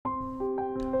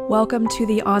Welcome to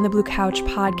the On the Blue Couch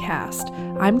podcast.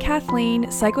 I'm Kathleen,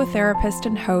 psychotherapist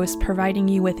and host, providing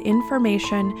you with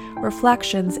information,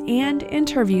 reflections, and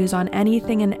interviews on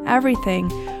anything and everything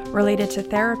related to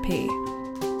therapy.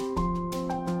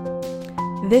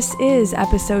 This is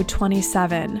episode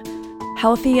 27,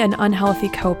 Healthy and Unhealthy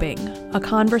Coping, a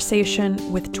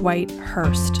conversation with Dwight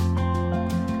Hurst.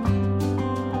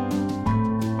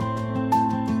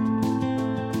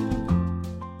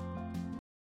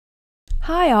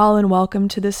 Hi all, and welcome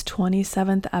to this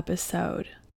 27th episode.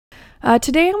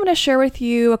 Today I'm going to share with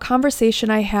you a conversation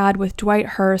I had with Dwight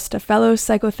Hurst, a fellow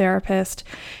psychotherapist,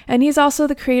 and he's also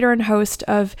the creator and host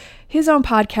of his own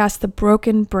podcast, The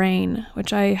Broken Brain,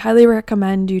 which I highly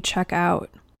recommend you check out.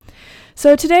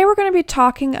 So today we're going to be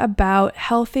talking about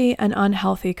healthy and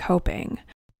unhealthy coping.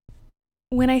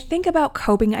 When I think about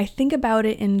coping, I think about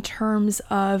it in terms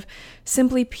of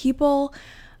simply people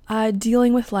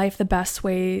dealing with life the best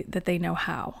way that they know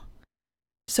how.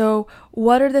 So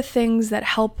what are the things that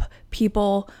help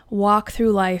people walk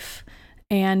through life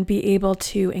and be able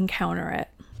to encounter it?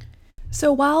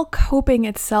 So while coping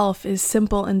itself is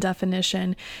simple in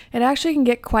definition, it actually can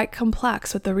get quite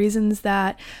complex with the reasons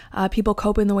that people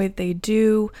cope in the way that they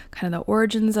do, kind of the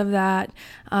origins of that,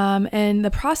 and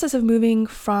the process of moving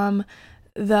from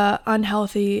the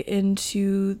unhealthy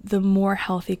into the more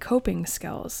healthy coping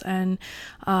skills and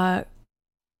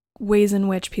ways in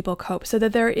which people cope, so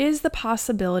that there is the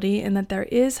possibility and that there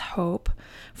is hope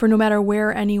for no matter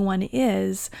where anyone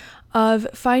is of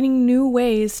finding new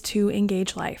ways to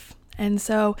engage life. And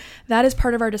so that is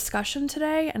part of our discussion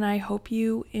today, and I hope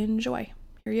you enjoy.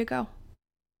 Here you go.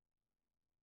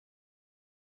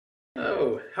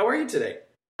 Oh, how are you today?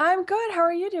 I'm good. How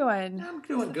are you doing? I'm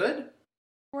doing good.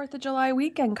 4th of July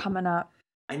weekend coming up.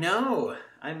 I know.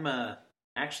 I'm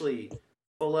actually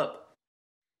full up.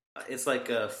 It's like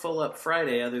a full up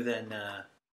Friday other than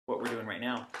what we're doing right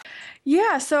now.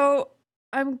 Yeah, so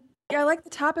I like the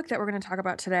topic that we're going to talk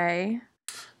about today.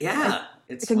 Yeah.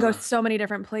 It can go so many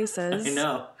different places. I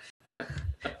know.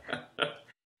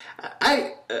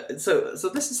 So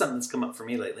this is something that's come up for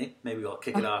me lately. Maybe I'll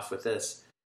kick it off with this.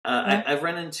 I've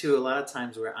run into a lot of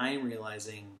times where I am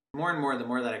realizing more and more, the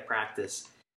more that I practice,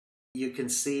 you can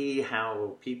see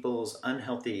how people's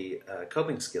unhealthy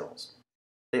coping skills,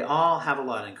 they all have a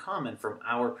lot in common from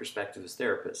our perspective as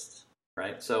therapists,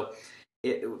 right? So,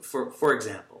 for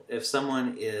example, if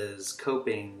someone is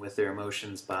coping with their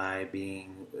emotions by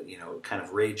being, kind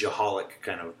of rageaholic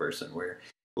kind of a person, where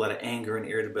a lot of anger and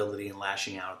irritability and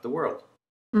lashing out at the world,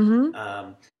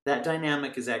 that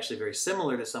dynamic is actually very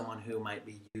similar to someone who might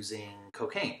be using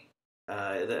cocaine.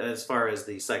 As far as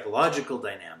the psychological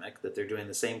dynamic, that they're doing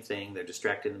the same thing, they're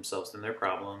distracting themselves from their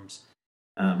problems.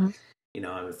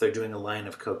 If they're doing a line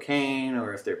of cocaine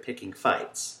or if they're picking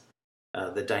fights,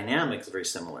 the dynamic is very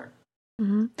similar.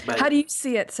 But, how do you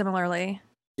see it similarly?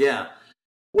 Yeah.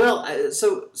 Well,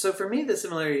 so for me, the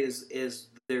similarity is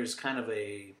there's kind of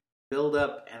a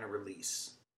build-up and a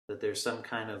release. That there's some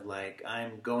kind of like,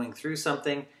 I'm going through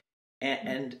something,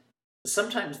 and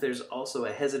sometimes there's also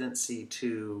a hesitancy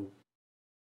to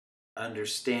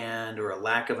understand, or a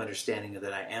lack of understanding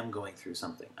that I am going through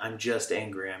something. I'm just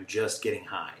angry. I'm just getting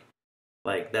high.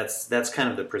 Like that's kind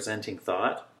of the presenting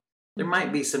thought. There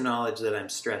might be some knowledge that I'm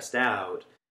stressed out,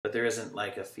 but there isn't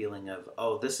like a feeling of,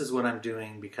 oh, this is what I'm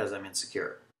doing because I'm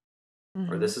insecure.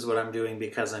 Or this is what I'm doing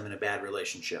because I'm in a bad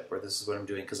relationship. Or this is what I'm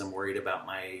doing because I'm worried about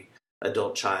my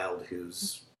adult child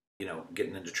who's,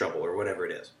 getting into trouble, or whatever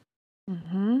it is.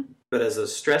 But as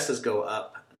those stresses go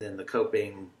up, then the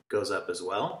coping goes up as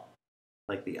well.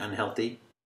 Like the unhealthy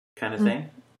kind of thing.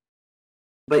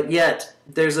 But yet,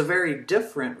 there's a very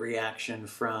different reaction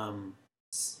from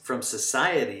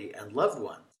society and loved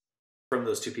ones from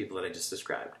those two people that I just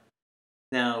described.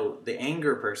 Now, the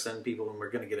anger person, people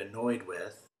we're going to get annoyed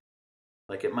with,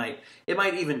 like it might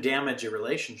even damage a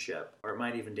relationship, or it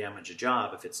might even damage a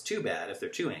job if it's too bad, if they're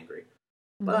too angry.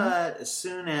 But as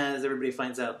soon as everybody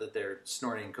finds out that they're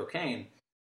snorting cocaine,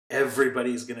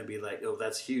 everybody's going to be like, oh,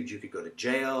 that's huge. You could go to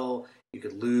jail. You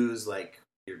could lose, like,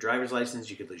 your driver's license.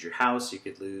 You could lose your house. You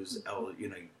could lose,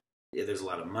 there's a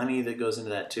lot of money that goes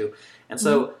into that, too. And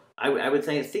so I would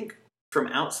think from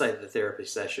outside the therapy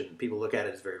session, people look at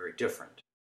it as very, very different.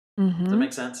 Does that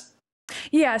make sense?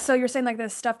 Yeah, so you're saying like the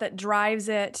stuff that drives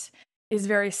it is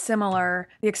very similar.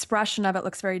 The expression of it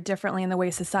looks very differently in the way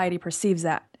society perceives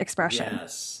that expression.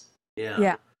 Yes.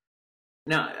 Yeah.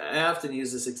 Now, I often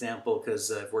use this example because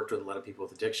I've worked with a lot of people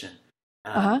with addiction.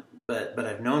 But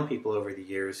I've known people over the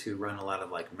years who run a lot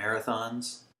of like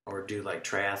marathons or do like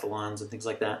triathlons and things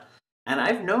like that. And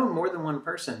I've known more than one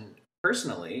person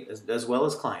personally, as well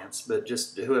as clients, but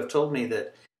just who have told me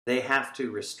that they have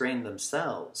to restrain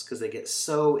themselves because they get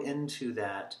so into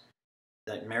that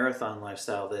marathon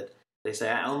lifestyle that they say,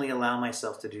 I only allow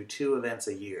myself to do 2 events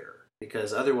a year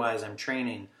because otherwise I'm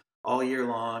training all year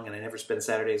long and I never spend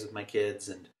Saturdays with my kids,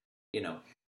 and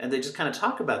and they just kind of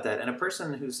talk about that. And a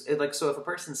person who's like, so if a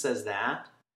person says that,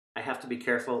 I have to be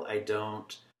careful I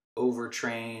don't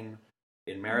overtrain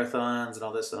in marathons and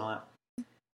all this and all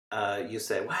that. You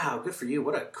say, wow, good for you.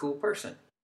 What a cool person.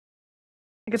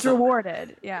 Like it's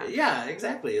rewarded. Yeah. Yeah,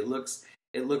 exactly. It looks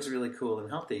really cool and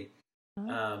healthy.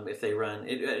 If they run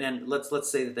it, and let's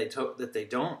say that they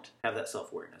don't have that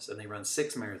self-awareness and they run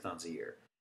 6 marathons a year,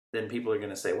 then people are going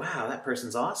to say, wow, that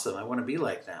person's awesome. I want to be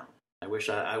like them. I wish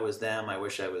I was them. I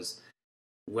wish I was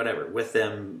whatever with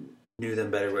them, knew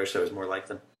them better. Wish I was more like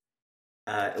them.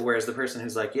 Whereas the person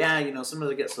who's like, yeah,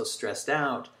 sometimes I get so stressed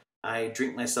out, I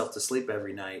drink myself to sleep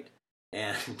every night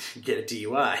and get a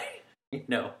DUI. You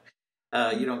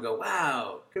don't go,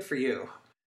 wow, good for you.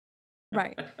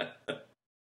 Right.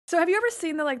 So have you ever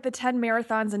seen the 10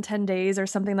 marathons in 10 days or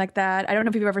something like that? I don't know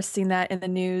if you've ever seen that in the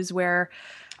news where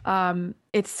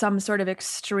it's some sort of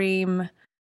extreme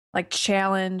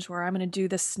challenge where I'm going to do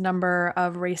this number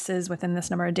of races within this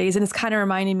number of days. And it's kind of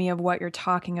reminding me of what you're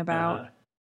talking about.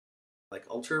 Like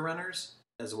ultra runners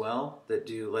as well that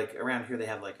do, like around here they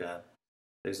have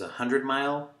there's a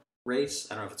 100-mile race.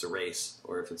 I don't know if it's a race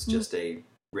or if it's just a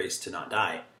race to not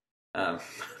die.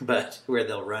 But where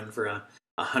they'll run for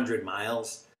 100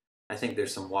 miles. I think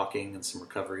there's some walking and some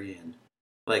recovery, and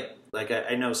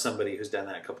I know somebody who's done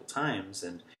that a couple times,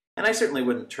 and I certainly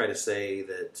wouldn't try to say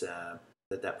that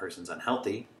that person's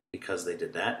unhealthy because they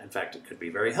did that. In fact, it could be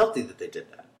very healthy that they did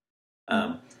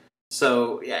that.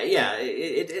 So yeah,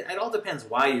 it all depends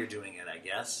why you're doing it, I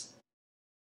guess.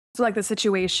 So the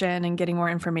situation and getting more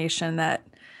information that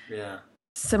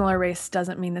similar race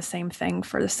doesn't mean the same thing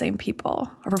for the same people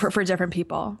or for different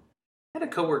people. I had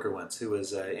a coworker once who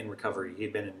was in recovery.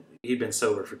 He'd been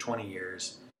sober for 20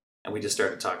 years, and we just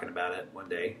started talking about it one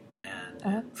day,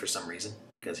 and for some reason,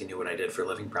 because he knew what I did for a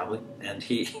living, probably. And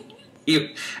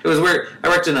it was where I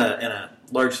worked in a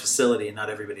large facility, and not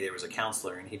everybody there was a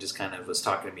counselor, and he just kind of was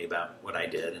talking to me about what I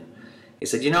did, and he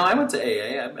said, I went to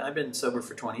AA. I've been sober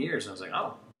for 20 years, and I was like,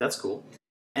 oh, that's cool.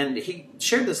 And he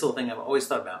shared this little thing I've always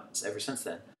thought about ever since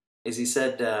then. Is he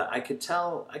said, I could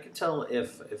tell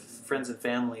if friends and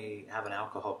family have an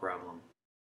alcohol problem,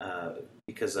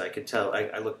 because I could tell.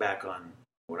 I look back on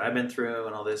what I've been through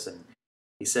and all this, and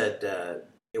he said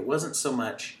it wasn't so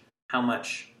much how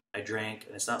much I drank,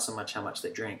 and it's not so much how much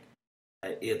they drink.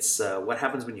 It's what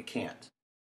happens when you can't.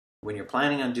 When you're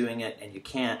planning on doing it and you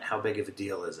can't, how big of a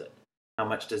deal is it? How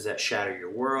much does that shatter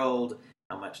your world?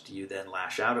 How much do you then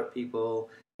lash out at people?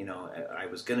 I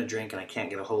was going to drink and I can't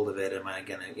get a hold of it. Am I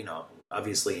going to,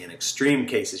 obviously in extreme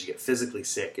cases, you get physically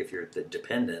sick if you're the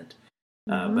dependent.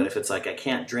 But if it's I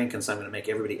can't drink and so I'm going to make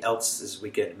everybody else's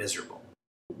weekend miserable.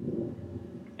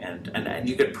 And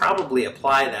you could probably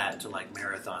apply that to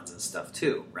marathons and stuff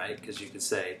too, right? Because you could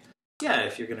say, yeah,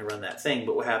 if you're going to run that thing,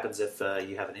 but what happens if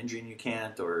you have an injury and you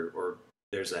can't, or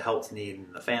there's a health need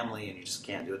in the family and you just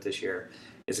can't do it this year?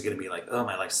 Is it going to be oh,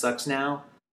 my life sucks now?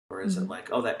 Or is it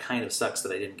oh, that kind of sucks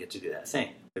that I didn't get to do that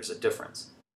thing? There's a difference.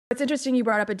 It's interesting you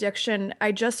brought up addiction.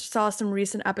 I just saw some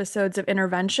recent episodes of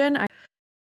Intervention.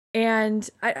 And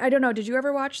I don't know, did you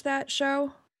ever watch that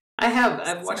show? I have.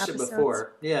 I've watched it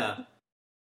before. Yeah.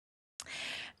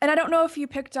 And I don't know if you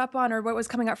picked up on or what was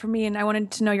coming up for me, and I wanted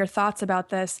to know your thoughts about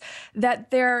this,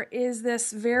 that there is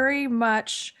this very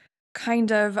much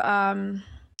kind of,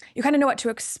 you kind of know what to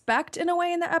expect in a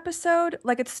way in the episode.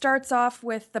 It starts off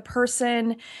with the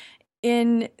person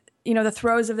in, the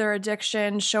throes of their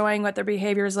addiction, showing what their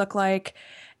behaviors look like.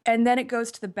 And then it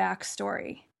goes to the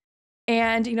backstory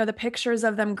and, the pictures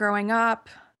of them growing up.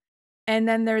 And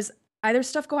then there's either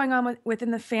stuff going on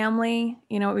within the family,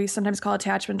 what we sometimes call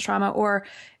attachment trauma, or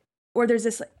there's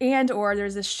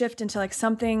this shift into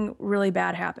something really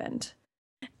bad happened.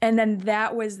 And then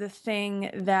that was the thing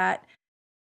that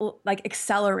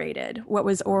accelerated what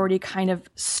was already kind of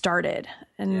started.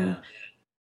 And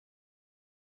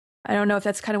I don't know if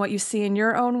that's kind of what you see in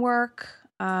your own work.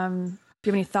 Do you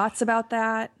have any thoughts about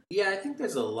that? Yeah, I think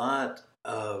there's a lot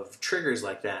of triggers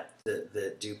like that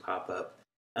do pop up.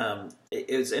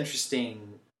 It was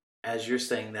interesting as you're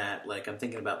saying that, I'm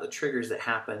thinking about the triggers that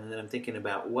happen, and then I'm thinking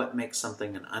about what makes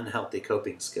something an unhealthy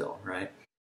coping skill, right?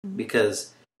 Mm-hmm.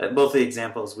 Because both the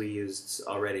examples we used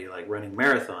already, running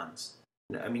marathons,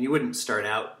 I mean, you wouldn't start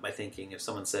out by thinking, if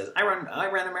someone says, I ran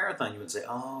a marathon, you would say,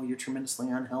 oh, you're tremendously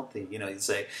unhealthy. You'd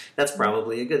say, that's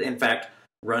probably a good, in fact,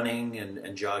 running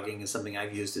and jogging is something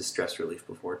I've used as stress relief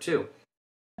before too.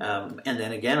 And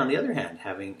then again, on the other hand,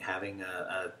 having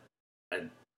a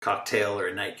cocktail or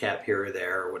a nightcap here or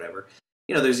there or whatever.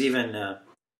 There's even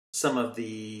some of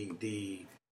the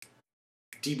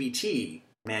DBT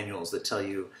manuals that tell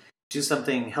you do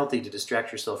something healthy to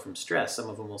distract yourself from stress. Some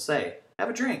of them will say, have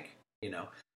a drink.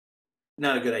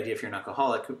 Not a good idea if you're an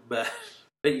alcoholic, but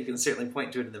you can certainly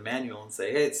point to it in the manual and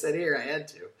say, hey, it said here I had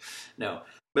to. No,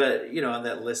 but on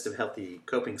that list of healthy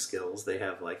coping skills, they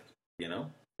have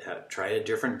try a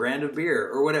different brand of beer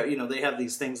or whatever. They have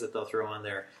these things that they'll throw on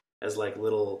there as like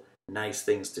little nice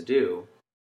things to do.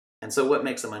 And so what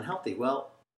makes them unhealthy?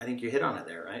 Well, I think you hit on it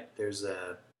there, right?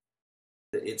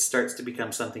 It starts to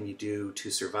become something you do to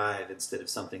survive instead of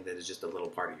something that is just a little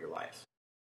part of your life.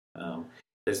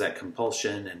 There's that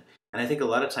compulsion, and I think a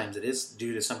lot of times it is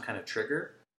due to some kind of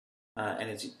trigger,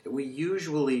 and we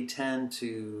usually tend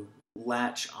to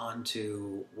latch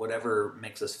onto whatever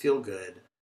makes us feel good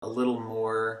a little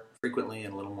more frequently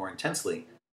and a little more intensely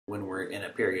when we're in a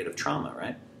period of trauma,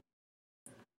 right?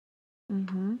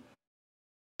 Mm-hmm.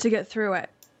 To get through it.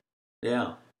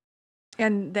 Yeah.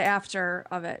 And the after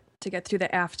of it, to get through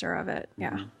the after of it.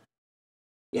 Yeah. Mm-hmm.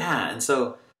 Yeah. And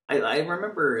so I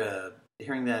remember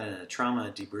hearing that in a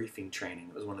trauma debriefing training.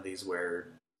 It was one of these where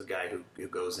the guy who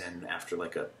goes in after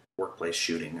like a workplace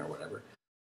shooting or whatever.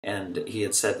 And he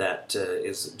had said that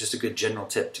is just a good general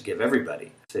tip to give everybody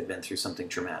if they've been through something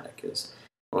traumatic is,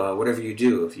 well, whatever you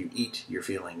do, if you eat your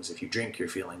feelings, if you drink your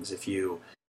feelings, if you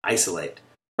isolate,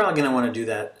 you're probably going to want to do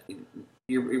that.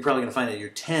 You're probably going to find that you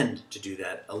tend to do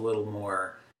that a little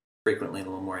more frequently and a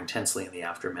little more intensely in the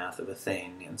aftermath of a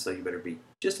thing. And so you better be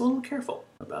just a little careful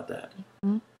about that.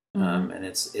 Mm-hmm. And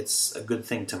it's a good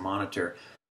thing to monitor.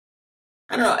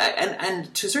 I don't know.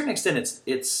 And to a certain extent,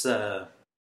 it's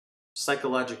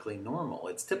psychologically normal.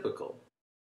 It's typical.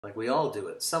 Like we all do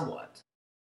it somewhat.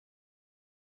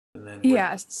 And then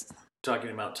we're talking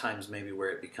about times maybe where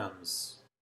it becomes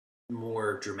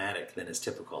more dramatic than is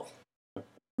typical.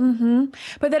 Mm-hmm.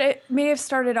 But that it may have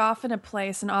started off in a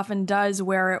place and often does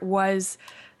where it was,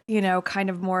 kind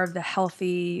of more of the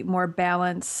healthy, more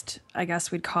balanced, I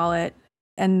guess we'd call it.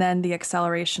 And then the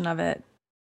acceleration of it,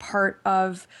 part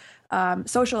of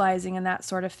socializing and that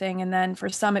sort of thing. And then for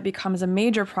some, it becomes a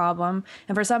major problem.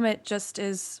 And for some, it just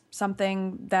is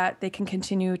something that they can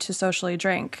continue to socially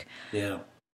drink. Yeah.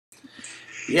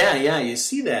 Yeah, you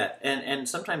see that. And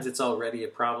sometimes it's already a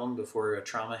problem before a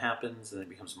trauma happens and it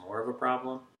becomes more of a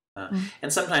problem.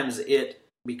 And sometimes it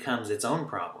becomes its own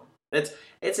problem. It's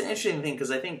an interesting thing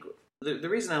because I think the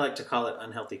reason I like to call it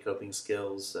unhealthy coping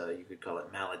skills, you could call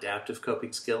it maladaptive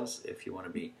coping skills if you want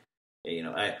to be,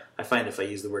 I find if I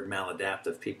use the word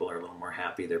maladaptive, people are a little more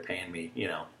happy. They're paying me,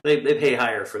 they pay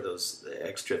higher for those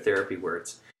extra therapy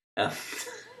words.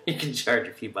 You can charge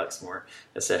a few bucks more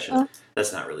a session.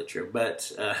 That's not really true,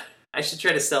 but I should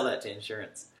try to sell that to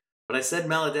insurance. But I said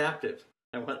maladaptive.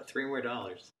 I want $3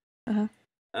 more.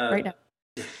 Right now.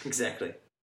 Exactly.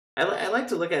 I like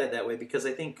to look at it that way because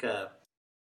I think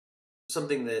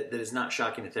something that is not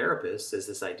shocking to therapists is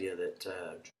this idea that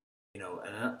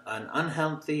an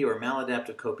unhealthy or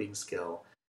maladaptive coping skill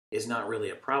is not really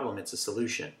a problem; it's a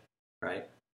solution, right?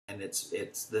 And it's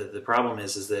the problem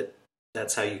is that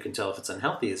that's how you can tell if it's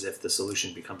unhealthy is if the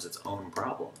solution becomes its own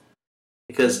problem,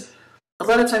 because a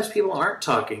lot of times people aren't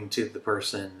talking to the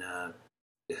person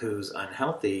who's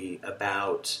unhealthy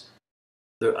about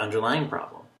the underlying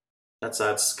problem.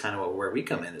 That's kind of where we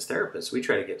come in as therapists. We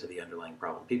try to get to the underlying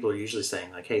problem. People are usually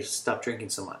saying like, hey, stop drinking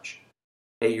so much.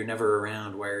 Hey, you're never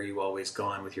around. Why are you always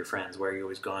gone with your friends? Why are you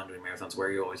always gone doing marathons? Why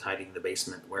are you always hiding in the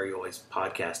basement? Why are you always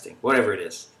podcasting? Whatever it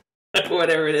is.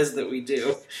 Whatever it is that we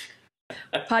do.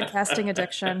 Podcasting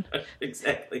addiction.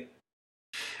 Exactly.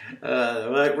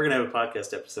 We're going to have a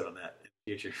podcast episode on that in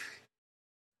the future.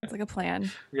 It's like a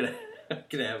plan. We're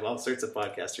going to have all sorts of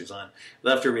podcasters on.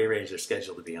 They'll have to rearrange their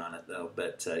schedule to be on it, though.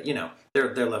 But,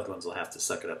 their loved ones will have to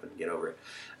suck it up and get over it.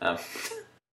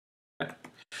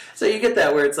 So you get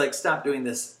that where it's like, stop doing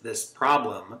this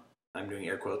problem. I'm doing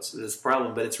air quotes, this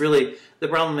problem. But it's really, the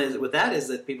problem is with that is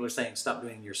that people are saying, stop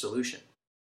doing your solution.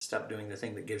 Stop doing the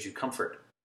thing that gives you comfort.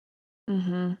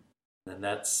 Mm-hmm. And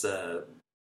that's, and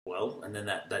then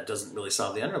that doesn't really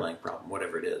solve the underlying problem,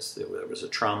 whatever it is. There was a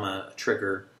trauma, a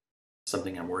trigger,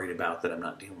 something I'm worried about that I'm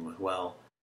not dealing with well,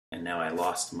 and now I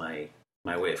lost my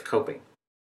way of coping.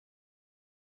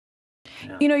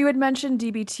 Yeah. You had mentioned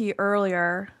DBT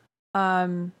earlier,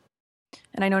 and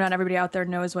I know not everybody out there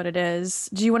knows what it is.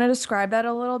 Do you want to describe that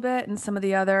a little bit and some of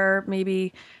the other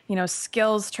maybe,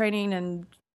 skills training and,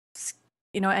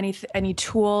 any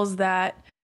tools that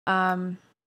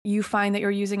you find that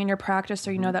you're using in your practice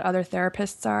or that other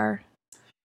therapists are?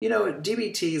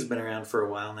 DBT has been around for a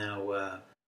while now.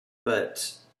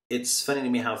 but it's funny to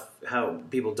me how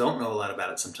people don't know a lot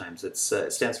about it sometimes. It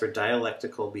stands for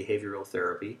dialectical behavioral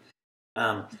therapy.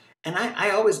 And I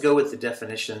always go with the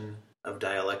definition of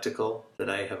dialectical that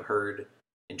I have heard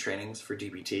in trainings for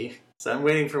DBT. So I'm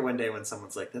waiting for one day when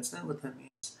someone's like, that's not what that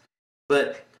means.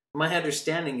 But my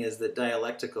understanding is that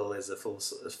dialectical is a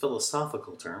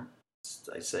philosophical term,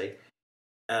 I say.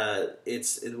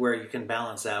 It's where you can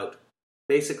balance out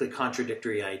basically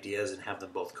contradictory ideas and have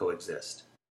them both coexist.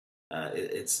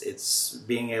 It's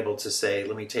being able to say,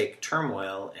 let me take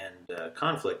turmoil and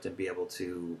conflict and be able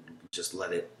to just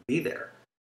let it be there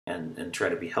and try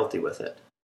to be healthy with it.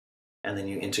 And then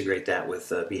you integrate that with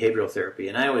behavioral therapy.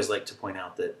 And I always like to point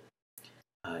out that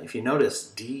if you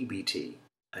notice DBT,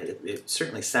 it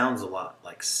certainly sounds a lot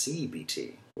like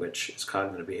CBT, which is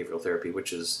cognitive behavioral therapy,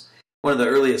 which is one of the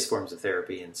earliest forms of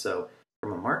therapy. And so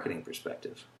from a marketing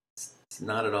perspective, it's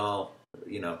not at all,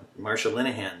 Marsha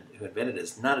Linehan, who invented it,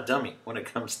 is not a dummy when it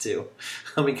comes to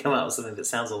helping come out with something that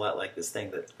sounds a lot like this thing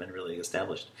that's been really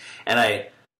established. And I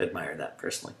admire that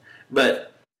personally.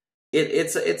 But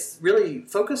it's really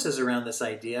focuses around this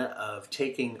idea of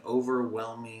taking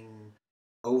overwhelming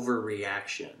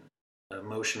overreaction,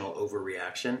 emotional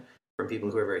overreaction from people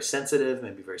who are very sensitive,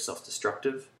 maybe very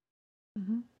self-destructive,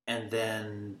 and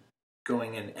then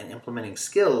going in and implementing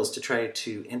skills to try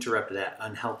to interrupt that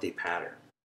unhealthy pattern.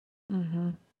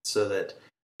 So that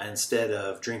instead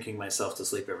of drinking myself to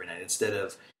sleep every night, instead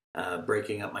of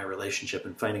breaking up my relationship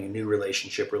and finding a new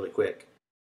relationship really quick,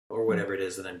 or whatever it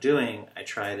is that I'm doing, I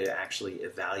try to actually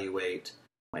evaluate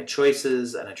my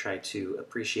choices, and I try to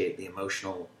appreciate the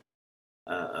emotional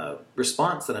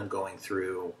response that I'm going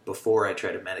through before I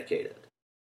try to medicate it.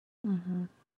 At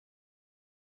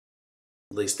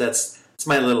least that's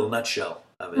my little nutshell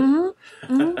of it.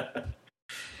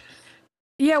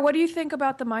 Yeah, what do you think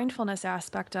about the mindfulness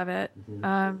aspect of it?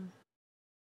 Yeah,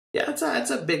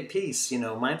 it's a big piece.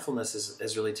 Mindfulness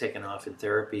has really taken off in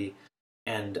therapy.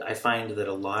 And I find that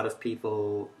a lot of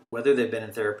people, whether they've been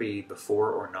in therapy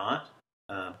before or not,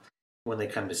 when they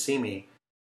come to see me,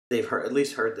 they've at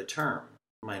least heard the term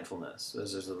mindfulness.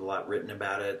 There's a lot written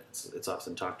about it. It's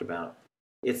often talked about.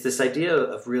 It's this idea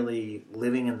of really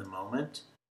living in the moment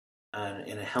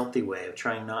in a healthy way, of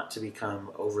trying not to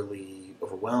become overly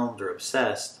overwhelmed or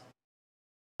obsessed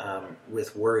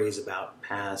with worries about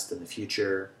past and the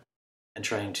future, and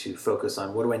trying to focus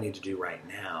on what do I need to do right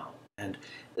now. And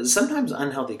sometimes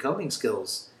unhealthy coping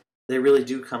skills, they really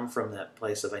do come from that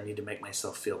place of I need to make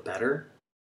myself feel better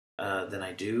than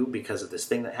I do because of this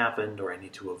thing that happened, or I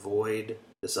need to avoid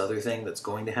this other thing that's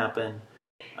going to happen,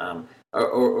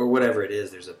 or whatever it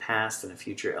is. There's a past and a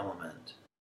future element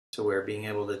to where being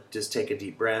able to just take a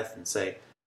deep breath and say,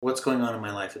 what's going on in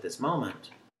my life at this moment,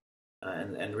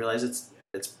 and realize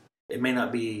it may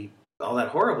not be all that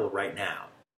horrible right now.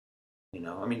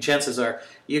 Chances are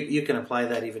you can apply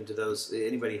that even to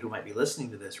anybody who might be listening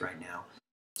to this right now.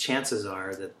 Chances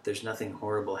are that there's nothing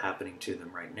horrible happening to them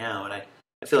right now. And I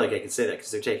feel like I can say that because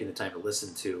they're taking the time to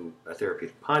listen to a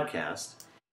therapeutic podcast.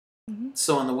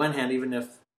 So on the one hand, even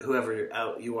if whoever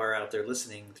you are out there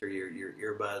listening through your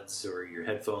earbuds or your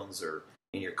headphones or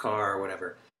in your car or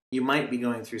whatever, you might be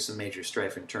going through some major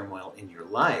strife and turmoil in your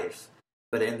life.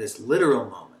 But in this literal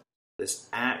moment, this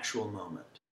actual moment,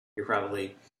 you're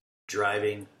probably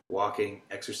driving, walking,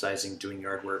 exercising, doing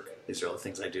yard work. These are all the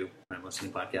things I do when I'm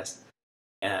listening to podcasts.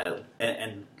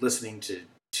 And listening to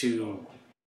two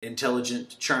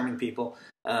intelligent, charming people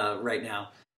right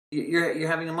now. You're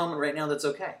having a moment right now that's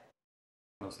okay,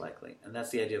 most likely. And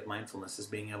that's the idea of mindfulness, is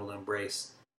being able to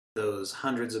embrace those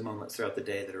hundreds of moments throughout the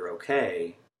day that are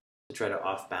okay, to try to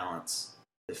off-balance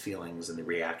the feelings and the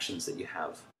reactions that you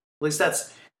have. At least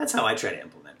that's how I try to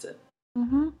implement it.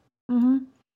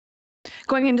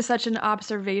 Going into such an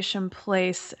observation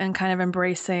place and kind of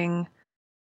embracing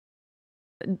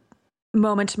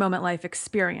moment-to-moment life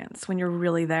experience when you're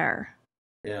really there.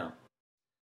 Yeah,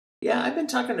 I've been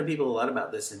talking to people a lot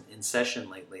about this in session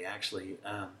lately, actually.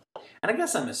 And I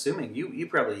guess I'm assuming you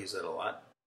probably use it a lot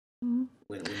when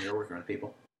you're working with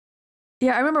people.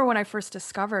 Yeah, I remember when I first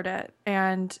discovered it,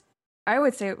 and I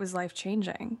would say it was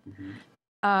life-changing.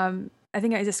 I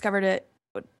think I discovered it,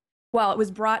 it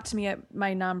was brought to me at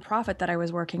my nonprofit that I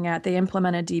was working at. They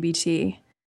implemented DBT,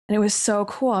 and it was so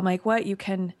cool. I'm like, what? You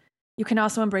can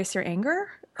also embrace your anger?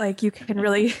 Like, you can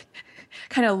really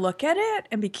kind of look at it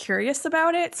and be curious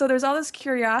about it. So there's all this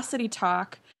curiosity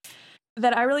talk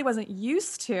that I really wasn't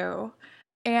used to.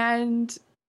 And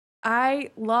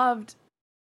I loved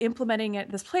implementing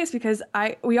it this place because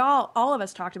all of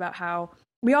us talked about how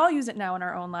we all use it now in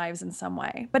our own lives in some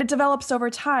way, but it develops over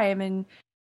time and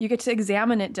you get to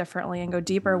examine it differently and go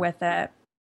deeper with it.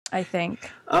 I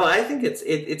think. Oh, I think it's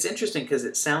interesting because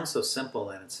it sounds so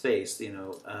simple in its face.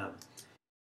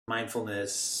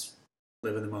 Mindfulness,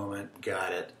 live in the moment,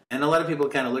 got it. And a lot of people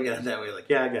kind of look at it that way, like,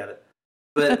 yeah, I got it.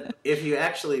 But if you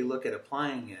actually look at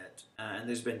applying it, and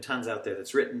there's been tons out there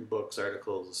that's written, books,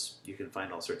 articles, you can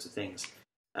find all sorts of things.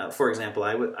 For example,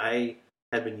 I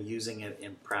had been using it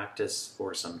in practice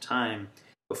for some time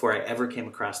before I ever came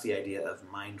across the idea of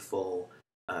mindful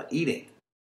eating.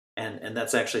 And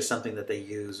that's actually something that they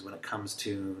use when it comes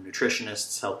to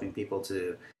nutritionists helping people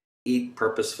to eat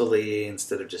purposefully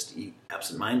instead of just eat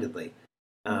absentmindedly.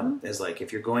 Is like,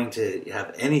 if you're going to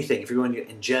have anything, if you're going to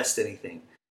ingest anything,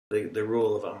 the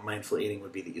rule of mindful eating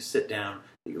would be that you sit down,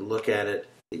 that you look at it,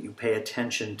 that you pay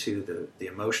attention to the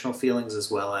emotional feelings as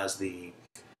well as the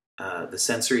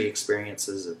sensory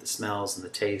experiences of the smells and the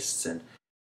tastes,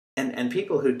 and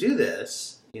people who do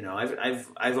this,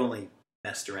 I've only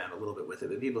messed around a little bit with it,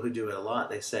 but people who do it a lot,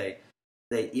 they say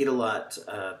they eat a lot,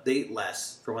 they eat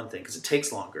less for one thing because it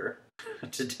takes longer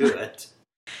to do it,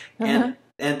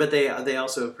 but they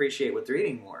also appreciate what they're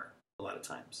eating more a lot of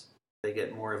times. They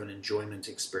get more of an enjoyment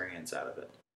experience out of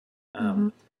it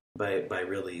by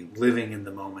really living in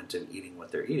the moment of eating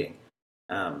what they're eating.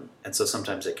 And so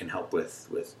sometimes it can help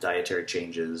with dietary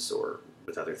changes or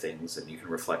with other things, and you can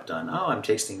reflect on, oh, I'm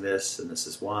tasting this, and this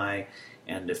is why.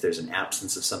 And if there's an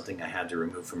absence of something I had to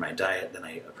remove from my diet, then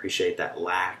I appreciate that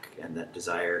lack and that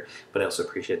desire, but I also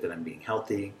appreciate that I'm being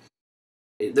healthy.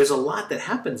 There's a lot that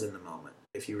happens in the moment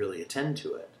if you really attend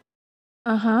to it.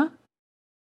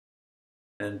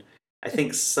 And I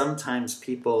think sometimes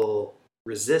people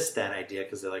resist that idea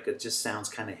because they're like, it just sounds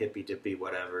kind of hippy dippy,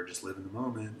 whatever, just live in the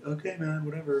moment. Okay, man,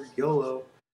 whatever, YOLO.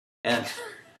 And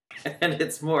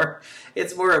it's more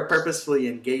purposefully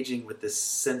engaging with this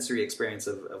sensory experience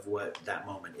of what that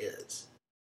moment is.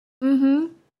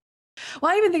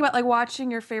 Well, I even think about like watching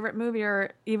your favorite movie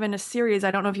or even a series. I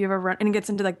don't know if you've ever run, and it gets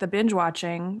into like the binge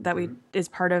watching that is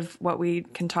part of what we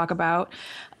can talk about.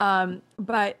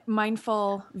 But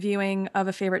mindful viewing of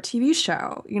a favorite TV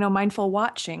show, mindful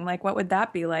watching, like what would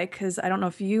that be like? Because I don't know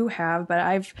if you have, but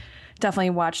I've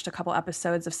definitely watched a couple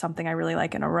episodes of something I really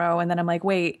like in a row. And then I'm like,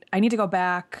 wait, I need to go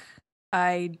back.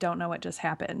 I don't know what just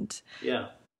happened. Yeah.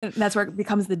 And that's where it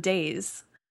becomes the daze.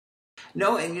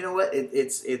 No, and you know what?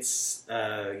 It's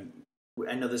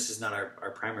I know this is not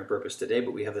our primary purpose today,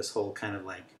 but we have this whole kind of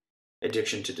like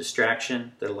addiction to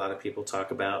distraction that a lot of people talk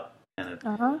about. And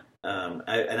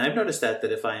I've noticed that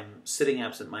if I'm sitting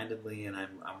absentmindedly and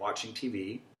I'm watching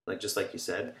TV, just like you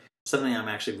said, something I'm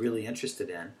actually really interested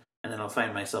in, and then I'll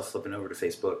find myself flipping over to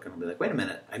Facebook and I'll be like, wait a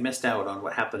minute, I missed out on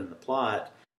what happened in the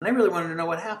plot, and I really wanted to know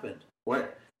what happened.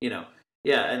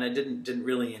 And I didn't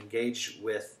really engage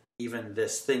with even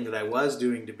this thing that I was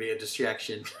doing to be a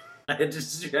distraction. I had to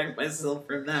distract myself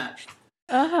from that.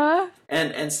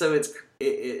 And so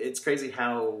it's crazy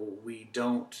how we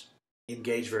don't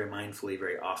engage very mindfully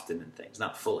very often in things,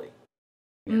 not fully.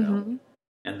 You know?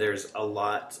 And there's a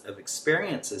lot of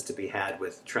experiences to be had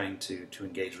with trying to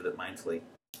engage with it mindfully.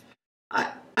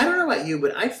 I don't know about you,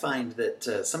 but I find that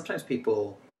sometimes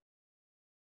people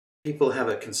have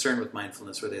a concern with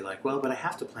mindfulness where they're like, well, but I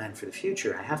have to plan for the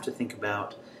future. I have to think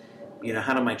about,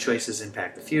 how do my choices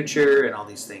impact the future and all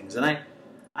these things. And I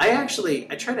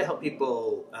try to help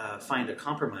people find a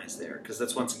compromise there, because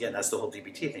that's the whole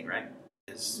DBT thing, right?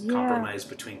 Is compromise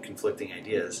between conflicting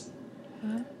ideas.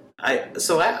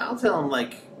 I'll tell them,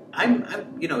 like,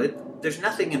 there's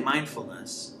nothing in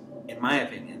mindfulness, in my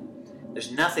opinion.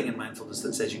 There's nothing in mindfulness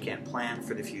that says you can't plan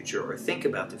for the future or think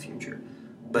about the future.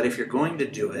 But if you're going to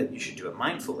do it, you should do it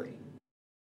mindfully.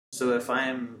 So if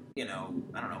I'm,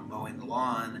 mowing the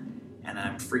lawn and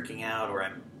I'm freaking out, or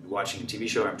I'm watching a TV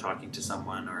show, or I'm talking to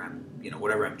someone, or I'm,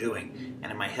 whatever I'm doing, and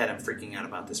in my head I'm freaking out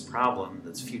about this problem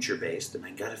that's future-based, and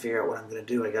I got to figure out what I'm going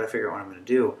to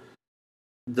do.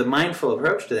 The mindful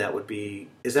approach to that would be,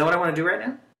 is that what I want to do right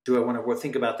now? Do I want to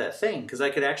think about that thing? Because I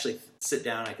could actually sit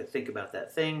down, I could think about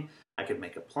that thing, I could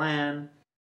make a plan,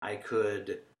 I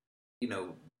could,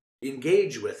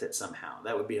 engage with it somehow.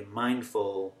 That would be a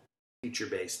mindful,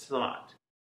 future-based thought.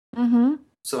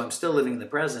 So I'm still living in the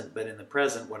present, but in the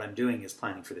present, what I'm doing is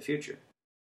planning for the future.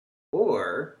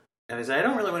 Or, if I say, I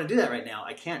don't really want to do that right now,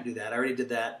 I can't do that. I already did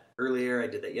that earlier. I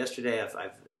did that yesterday.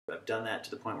 I've done that to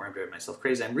the point where I'm driving myself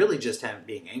crazy. I'm really just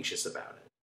being anxious about it.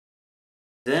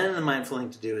 Then the mindful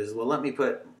thing to do is, well, let me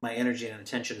put my energy and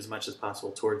attention as much as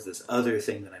possible towards this other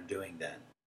thing that I'm doing then,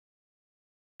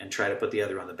 and try to put the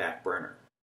other on the back burner.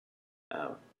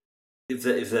 If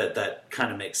that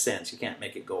kind of makes sense. You can't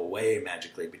make it go away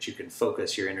magically, but you can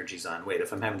focus your energies on, wait,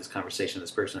 if I'm having this conversation with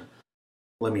this person,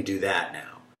 let me do that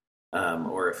now.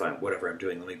 Or if whatever I'm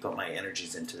doing, let me put my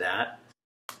energies into that.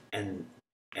 and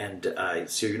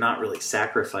so you're not really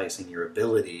sacrificing your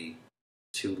ability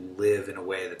to live in a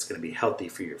way that's going to be healthy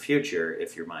for your future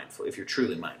if you're mindful, if you're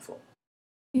truly mindful.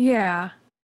 Yeah.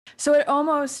 So it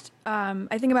almost,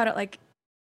 I think about it like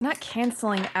not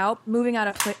canceling out, moving out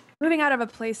of a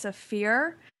place of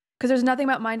fear, because there's nothing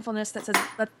about mindfulness that says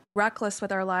let's be reckless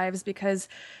with our lives, because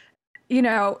you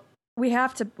know we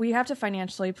have to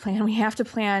financially plan. We have to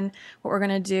plan what we're going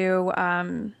to do.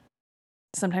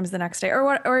 Sometimes the next day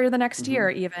or the next year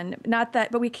even. Not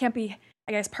that, but we can't be.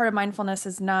 I guess part of mindfulness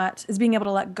is being able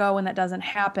to let go when that doesn't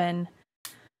happen.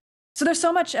 So there's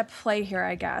so much at play here,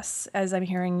 I guess, as I'm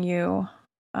hearing you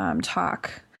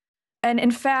talk. And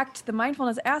in fact, the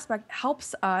mindfulness aspect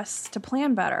helps us to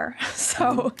plan better.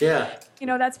 So,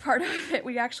 that's part of it.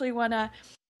 We actually want to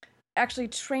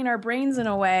train our brains in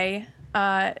a way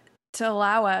to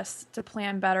allow us to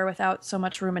plan better without so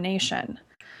much rumination.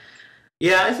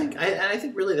 Yeah, I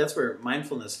think really that's where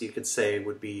mindfulness, you could say,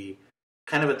 would be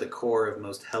kind of at the core of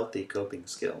most healthy coping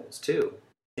skills too.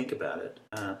 Think about it.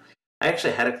 I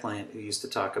actually had a client who used to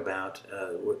talk about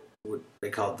what they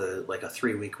called a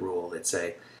 3-week rule. They'd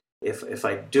say, if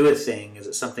I do a thing, is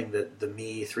it something that the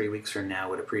me 3 weeks from now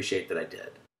would appreciate that I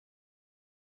did?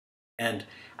 And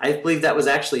I believe that was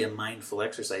actually a mindful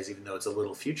exercise, even though it's a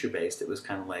little future-based. It was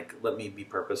kind of like, let me be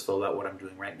purposeful about what I'm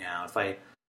doing right now. If I,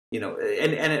 and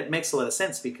it makes a lot of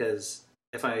sense, because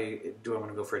if I want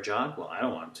to go for a jog? Well, I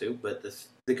don't want to, but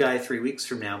the guy 3 weeks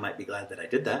from now might be glad that I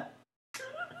did that.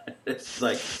 It's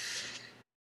like,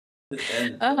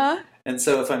 and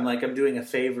so if I'm doing a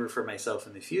favor for myself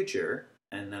in the future,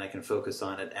 and then I can focus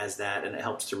on it as that, and it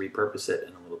helps to repurpose it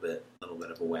in a little bit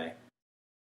of a way.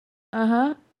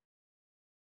 Well,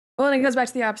 and it goes back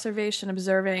to the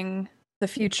observing the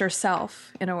future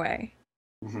self in a way.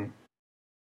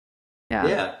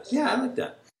 Yeah, I like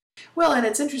that. Well, and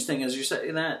it's interesting, as you're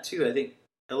saying that too. I think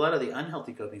a lot of the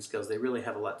unhealthy coping skills, they really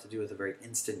have a lot to do with a very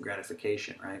instant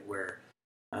gratification, right? Where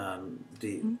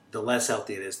the less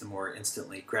healthy it is, the more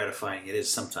instantly gratifying it is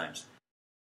sometimes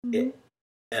in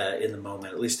the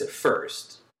moment, at least at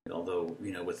first. Although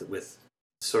with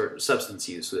sort of substance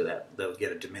use, with that they'll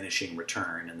get a diminishing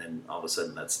return, and then all of a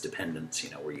sudden that's dependence.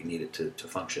 Where you need it to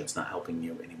function, it's not helping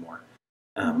you anymore.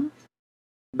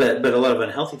 But a lot of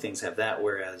unhealthy things have that,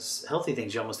 whereas healthy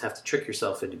things, you almost have to trick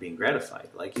yourself into being gratified.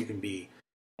 Like you can be,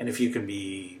 and if you can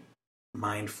be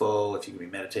mindful, if you can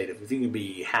be meditative, if you can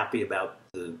be happy about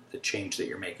the change that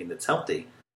you're making that's healthy,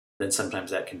 then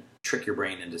sometimes that can trick your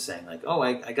brain into saying like, oh,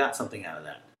 I got something out of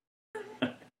that.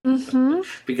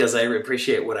 Because I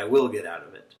appreciate what I will get out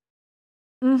of it.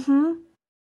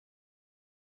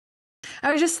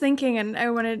 I was just thinking, and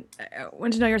I wanted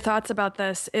to know your thoughts about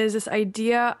this, is this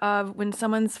idea of when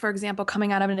someone's, for example,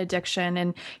 coming out of an addiction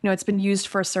and, it's been used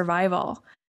for survival.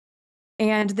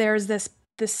 And there's this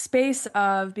space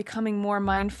of becoming more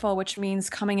mindful, which means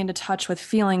coming into touch with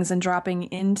feelings and dropping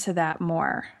into that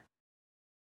more.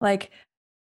 Like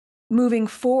moving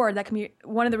forward, that can be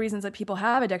one of the reasons that people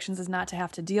have addictions, is not to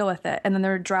have to deal with it. And then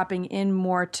they're dropping in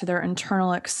more to their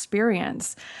internal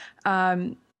experience.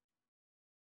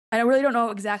 I really don't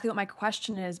know exactly what my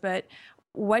question is, but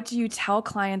what do you tell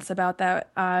clients about that?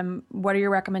 What are your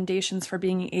recommendations for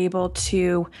being able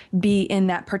to be in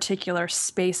that particular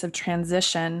space of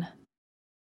transition?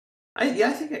 I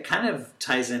think it kind of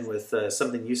ties in with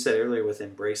something you said earlier with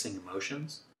embracing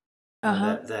emotions.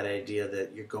 That idea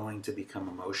that you're going to become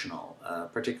emotional.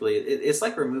 Particularly, it's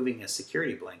like removing a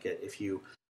security blanket. If you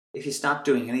stop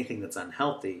doing anything that's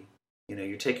unhealthy,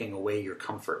 you're taking away your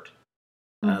comfort.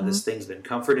 This thing's been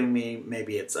comforting me.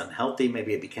 Maybe it's unhealthy.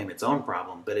 Maybe it became its own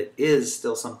problem, but it is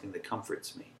still something that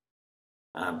comforts me.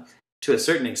 To a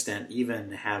certain extent,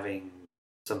 even having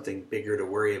something bigger to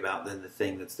worry about than the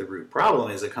thing that's the root problem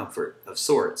is a comfort of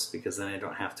sorts, because then I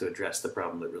don't have to address the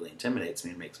problem that really intimidates me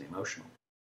and makes me emotional.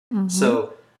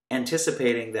 So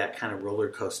anticipating that kind of roller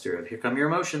coaster of, here come your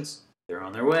emotions, they're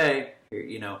on their way,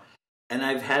 and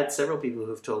I've had several people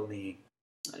who've told me,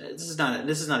 this is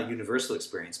not a universal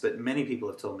experience, but many people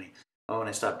have told me, oh, when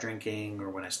I stopped drinking or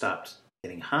when I stopped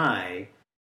getting high,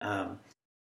 all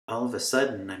of a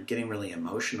sudden I'm getting really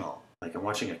emotional. Like I'm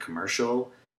watching a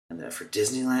commercial and for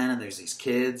Disneyland, and there's these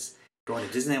kids going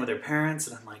to Disneyland with their parents,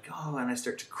 and I'm like, oh, and I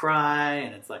start to cry,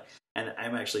 and it's like, and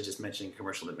I'm actually just mentioning a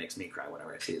commercial that makes me cry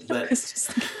whenever I see it. But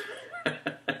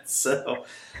so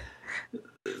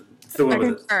it's the one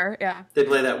with they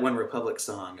play that One Republic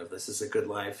song of "This Is a Good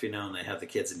Life," and they have the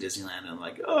kids in Disneyland, and I'm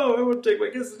like, oh, I want to take my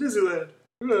kids to Disneyland,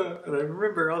 and I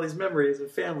remember all these memories of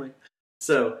family.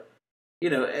 So,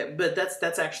 but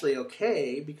that's actually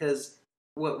okay, because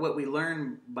what we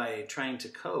learn by trying to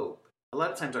cope, a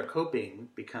lot of times our coping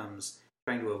becomes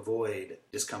trying to avoid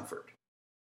discomfort.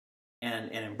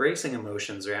 And embracing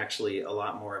emotions are actually a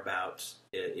lot more about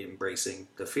embracing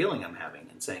the feeling I'm having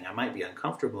and saying I might be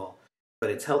uncomfortable, but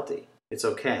it's healthy. It's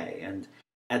okay. And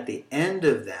at the end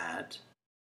of that,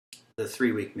 the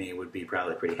 3-week me would be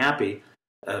probably pretty happy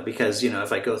because,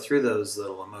 if I go through those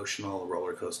little emotional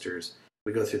roller coasters,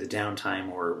 we go through the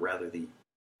downtime, or rather the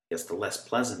less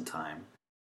pleasant time,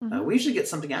 we usually get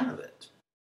something out of it,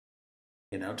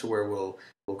 to where we'll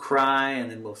cry and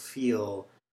then we'll feel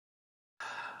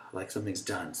like something's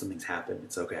done, something's happened,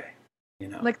 it's okay,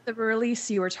 Like the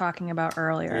release you were talking about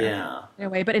earlier. Yeah. In a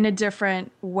way, but in a different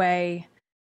way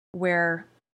where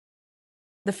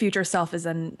the future self is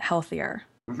then healthier.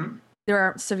 Mm-hmm. There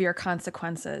aren't severe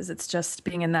consequences. It's just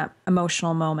being in that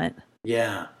emotional moment.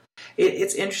 Yeah.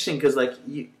 It's interesting because, like,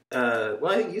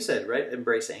 I think you said, right,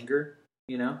 embrace anger,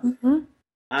 Mm-hmm.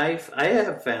 I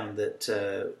have found that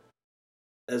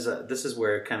this is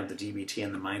where kind of the DBT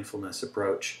and the mindfulness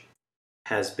approach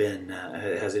has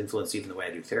influenced even the way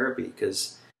I do therapy,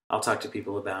 because I'll talk to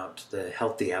people about the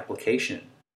healthy application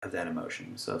of that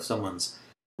emotion. So if someone's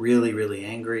really, really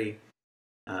angry,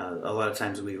 a lot of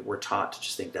times we're taught to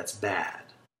just think that's bad,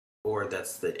 or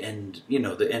that's the end.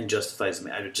 The end justifies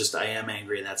me. I am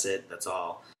angry, and that's it. That's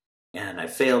all. And I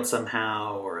failed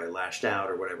somehow, or I lashed out,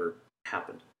 or whatever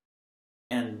happened.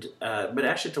 And but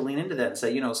actually to lean into that and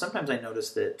say, sometimes I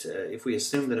notice that if we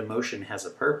assume that emotion has a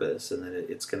purpose and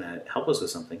that it's going to help us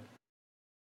with something,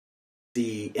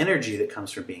 the energy that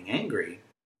comes from being angry,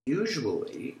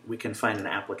 usually we can find an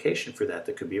application for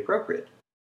that could be appropriate.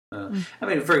 I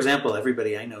mean, for example,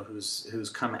 everybody I know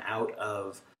who's come out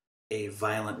of a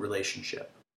violent relationship,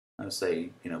 I would say,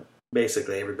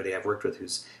 basically everybody I've worked with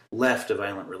who's left a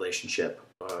violent relationship,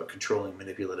 controlling,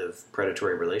 manipulative,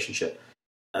 predatory relationship,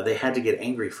 they had to get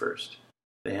angry first.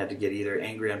 They had to get either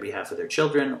angry on behalf of their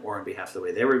children or on behalf of the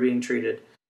way they were being treated.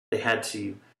 They had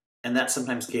to, and that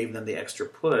sometimes gave them the extra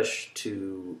push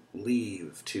to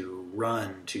leave, to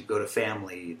run, to go to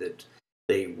family that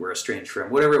they were estranged from.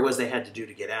 Whatever it was they had to do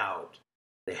to get out,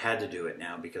 they had to do it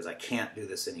now because I can't do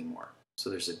this anymore. So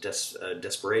there's a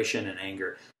desperation and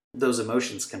anger. Those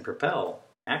emotions can propel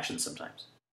action sometimes.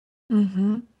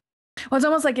 Mm-hmm. Well, it's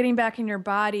almost like getting back in your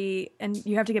body, and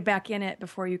you have to get back in it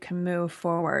before you can move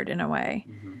forward in a way.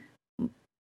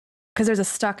 Because there's a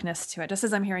stuckness to it, just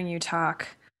as I'm hearing you talk.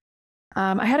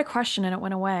 I had a question and it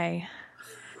went away.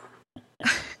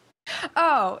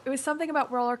 Oh, it was something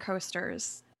about roller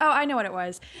coasters. Oh, I know what it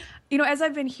was. As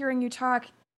I've been hearing you talk,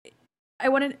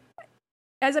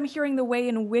 as I'm hearing the way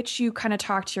in which you kind of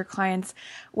talk to your clients,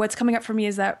 what's coming up for me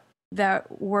is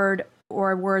that word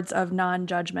or words of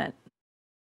non-judgment.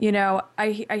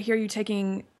 I hear you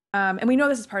taking, and we know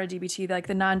this is part of DBT, like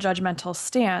the non-judgmental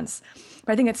stance,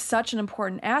 but I think it's such an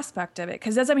important aspect of it,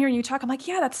 because as I'm hearing you talk, I'm like,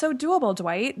 yeah, that's so doable,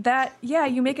 Dwight.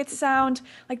 You make it sound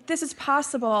like this is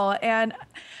possible. And,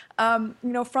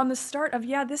 from the start of,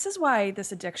 this is why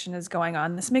this addiction is going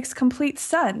on. This makes complete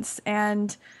sense.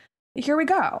 And here we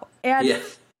go. And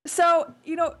so,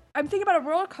 I'm thinking about a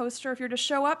roller coaster, if you're to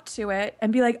show up to it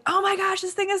and be like, oh my gosh,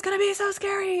 this thing is going to be so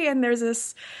scary. And there's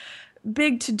this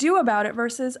big to do about it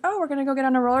versus, oh, we're going to go get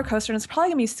on a roller coaster and it's probably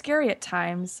going to be scary at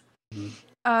times.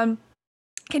 Mm-hmm.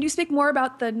 Can you speak more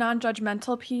about the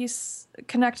non-judgmental piece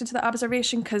connected to the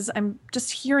observation? Because I'm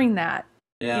just hearing that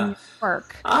in your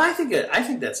work. I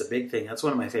think that's a big thing. That's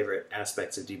one of my favorite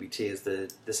aspects of DBT is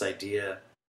this idea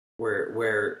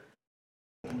where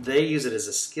they use it as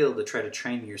a skill to try to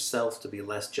train yourself to be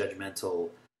less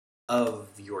judgmental of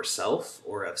yourself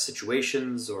or of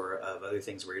situations or of other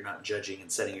things, where you're not judging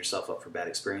and setting yourself up for bad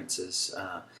experiences,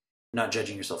 not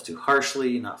judging yourself too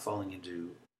harshly, not falling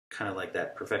into kind of like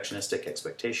that perfectionistic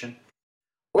expectation,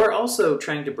 or also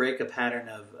trying to break a pattern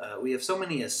of we have so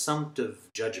many assumptive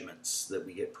judgments that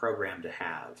we get programmed to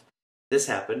have. This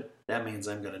happened, that means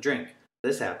I'm going to drink.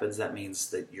 This happens, that means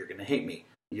that you're going to hate me.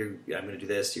 I'm going to do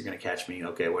this, you're going to catch me,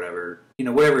 okay, whatever.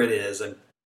 Whatever it is, I'm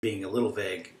being a little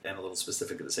vague and a little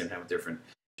specific at the same time with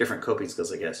different coping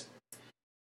skills, I guess.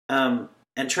 And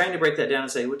trying to break that down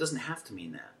and say, well, it doesn't have to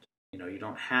mean that. You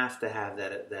don't have to have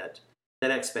that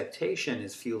expectation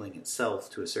is fueling itself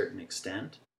to a certain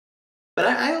extent. But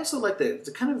I also like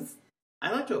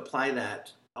I like to apply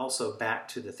that also back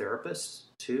to the therapist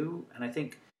too. And I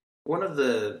think one of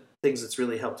the things that's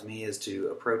really helped me is to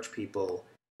approach people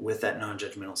with that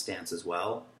non-judgmental stance as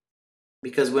well.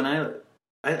 Because when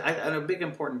a big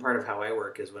important part of how I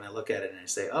work is when I look at it and I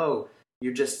say, oh,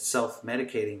 you're just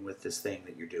self-medicating with this thing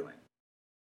that you're doing.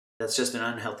 That's just an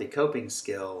unhealthy coping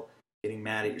skill. Getting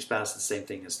mad at your spouse is the same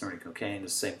thing as snorting cocaine,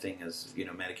 is the same thing as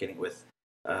medicating with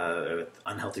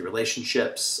unhealthy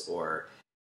relationships, or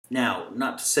Now,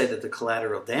 not to say that the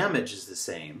collateral damage is the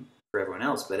same for everyone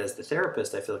else, but as the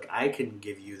therapist, I feel like I can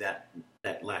give you that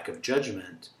lack of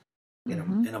judgment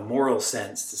in a moral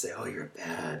sense to say, oh, you're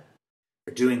bad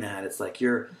for doing that. It's like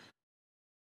you're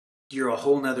a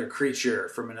whole nother creature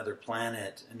from another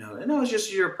planet. And no, it's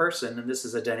just you're a person, and this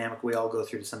is a dynamic we all go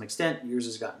through to some extent. Yours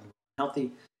has gotten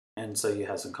healthy, and so you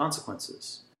have some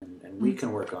consequences, and we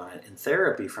can work on it in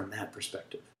therapy from that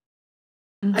perspective.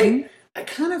 I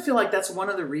kind of feel like that's one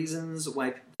of the reasons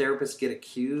why therapists get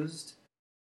accused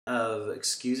of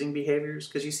excusing behaviors,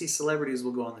 because you see celebrities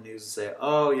will go on the news and say,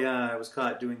 oh yeah, I was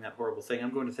caught doing that horrible thing,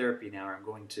 I'm going to therapy now, or I'm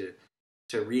going to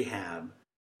rehab,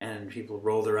 and people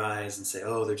roll their eyes and say,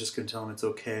 oh, they're just going to tell them it's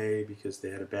okay because they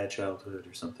had a bad childhood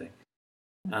or something.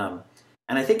 And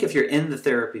I think if you're in the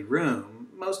therapy room,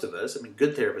 most of us, I mean,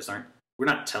 good therapists we're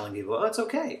not telling people, oh, it's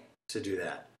okay to do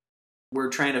that. We're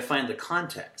trying to find the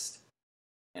context.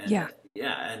 And,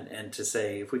 and to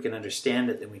say, if we can understand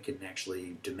it, then we can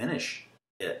actually diminish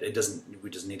it. It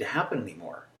doesn't need to happen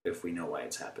anymore if we know why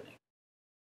it's happening.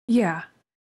 Yeah.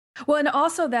 Well, and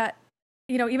also that,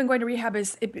 even going to rehab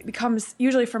it becomes,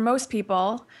 usually for most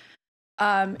people,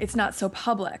 it's not so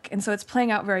public. And so it's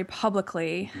playing out very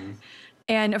publicly. Mm-hmm.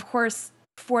 And of course,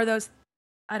 for those,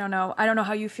 I don't know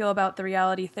how you feel about the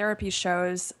reality therapy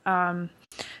shows,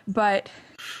 but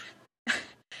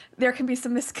there can be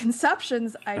some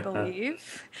misconceptions, I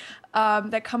believe,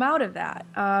 that come out of that.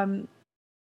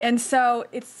 And so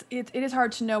it is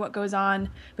hard to know what goes on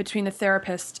between the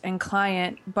therapist and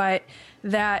client, but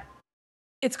that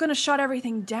it's going to shut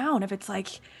everything down if it's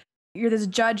like you're this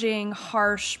judging,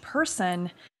 harsh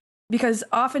person, because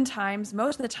oftentimes,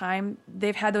 most of the time,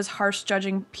 they've had those harsh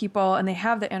judging people and they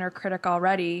have the inner critic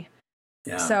already.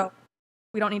 Yeah. So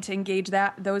we don't need to engage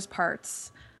those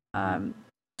parts to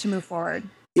move forward.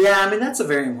 Yeah, I mean, that's a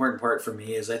very important part for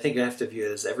me, is I think I have to view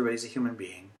it as everybody's a human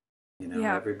being.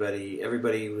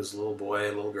 Everybody was a little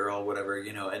boy, a little girl, whatever,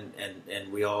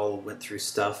 and we all went through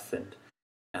stuff, and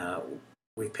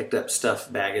we picked up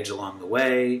baggage along the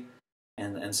way.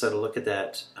 And so to look at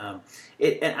that, and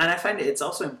I find it's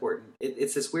also important.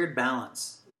 It's this weird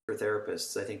balance for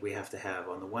therapists. I think we have to have,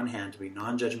 on the one hand, to be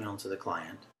non-judgmental to the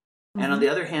client, and on the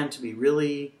other hand, to be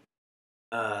really,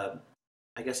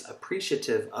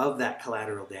 appreciative of that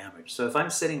collateral damage. So if I'm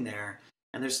sitting there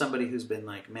and there's somebody who's been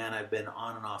like, man, I've been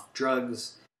on and off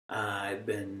drugs, I've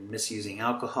been misusing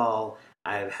alcohol,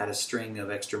 I've had a string of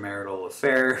extramarital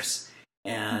affairs,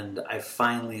 and I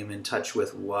finally am in touch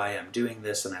with why I'm doing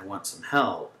this and I want some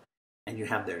help, and you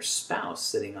have their spouse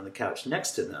sitting on the couch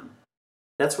next to them,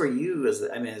 that's where you, as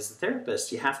the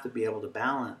therapist, you have to be able to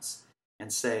balance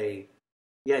and say,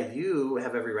 yeah, you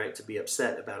have every right to be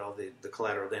upset about all the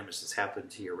collateral damage that's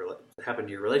happened to your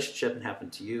relationship and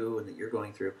happened to you and that you're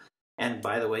going through. And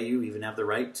by the way, you even have the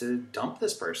right to dump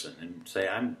this person and say,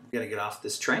 I'm going to get off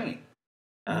this train.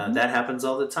 That happens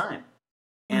all the time.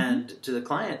 And to the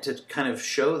client, to kind of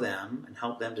show them and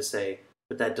help them to say,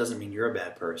 but that doesn't mean you're a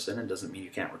bad person. It doesn't mean you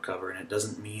can't recover. And it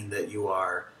doesn't mean that you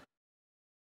are,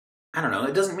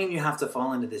 it doesn't mean you have to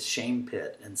fall into this shame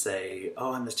pit and say,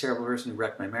 oh, I'm this terrible person who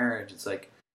wrecked my marriage. It's like,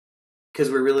 because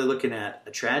we're really looking at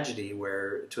a tragedy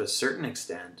where, to a certain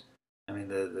extent,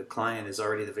 the client is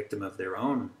already the victim of their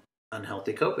own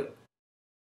unhealthy coping.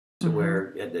 To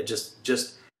where it just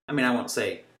I won't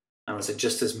say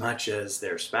just as much as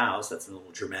their spouse. That's a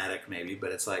little dramatic maybe,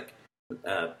 but it's like,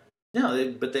 but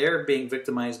they're being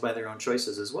victimized by their own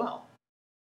choices as well.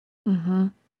 Mm-hmm.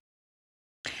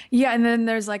 Yeah, and then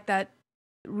there's like that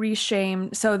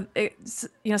reshame. So it's,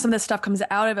 some of this stuff comes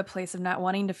out of a place of not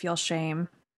wanting to feel shame,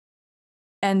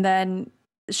 and then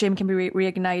shame can be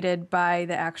reignited by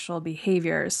the actual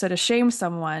behaviors. So to shame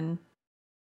someone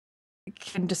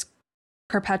can just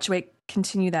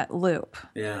continue that loop.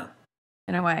 Yeah.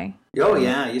 In a way. Oh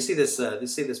yeah, you see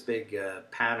this big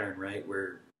pattern, right?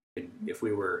 Where if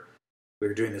we were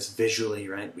doing this visually,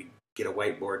 right? We'd get a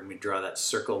whiteboard and we'd draw that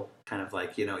circle, kind of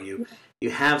like, you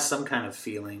have some kind of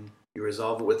feeling, you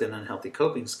resolve it with an unhealthy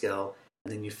coping skill,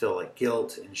 and then you feel like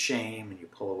guilt and shame and you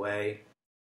pull away,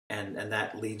 and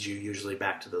that leads you usually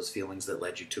back to those feelings that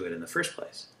led you to it in the first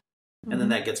place. And then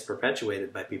that gets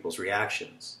perpetuated by people's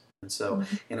reactions. And so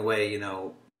in a way,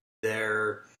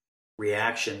 their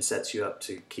reaction sets you up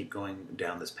to keep going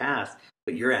down this path,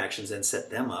 but your actions then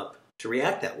set them up to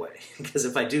react that way. Because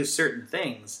if I do certain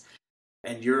things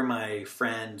and you're my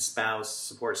friend, spouse,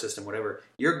 support system, whatever,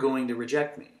 you're going to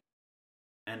reject me.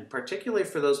 And particularly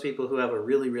for those people who have a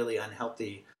really, really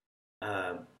unhealthy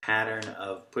pattern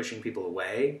of pushing people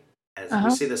away, as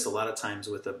we see this a lot of times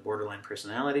with a borderline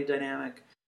personality dynamic,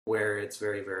 where it's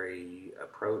very, very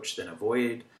approach then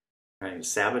avoid. right?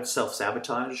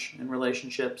 Self-sabotage in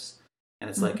relationships. And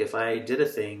it's Mhm. like, if I did a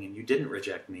thing and you didn't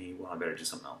reject me, well, I better do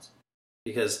something else.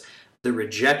 Because the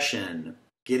rejection,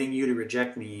 getting you to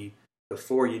reject me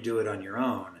before you do it on your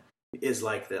own, is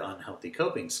like the unhealthy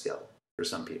coping skill for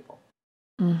some people.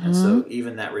 And Mhm. so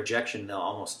even that rejection, they'll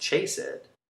almost chase it.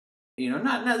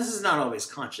 Not this is not always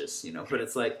conscious, but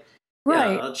it's like, yeah,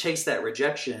 Right. I'll chase that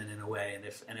rejection in a way, and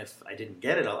if I didn't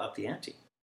get it, I'll up the ante.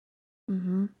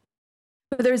 Mhm.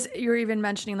 But you're even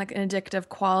mentioning like an addictive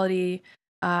quality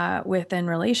within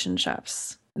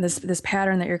relationships. This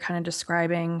pattern that you're kind of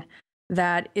describing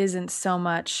that isn't so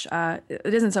much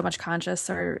it isn't so much conscious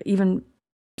or even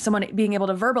someone being able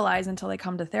to verbalize until they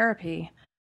come to therapy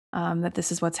that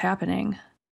this is what's happening.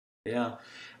 Yeah.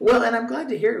 Well, and I'm glad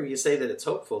to hear you say that it's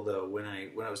hopeful though when I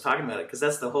was talking about it, because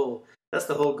that's the whole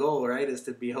goal, right? Is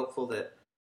to be hopeful that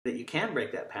you can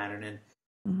break that pattern. And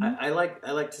Hmm. I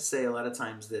like to say a lot of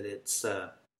times that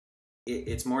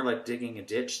it's more like digging a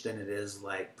ditch than it is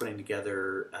like putting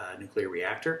together a nuclear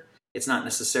reactor. It's not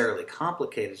necessarily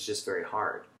complicated, it's just very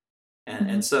hard. And Hmm.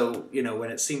 and so, when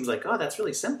it seems like, oh, that's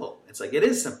really simple, it's like it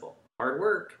is simple, hard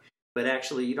work, but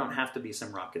actually you don't have to be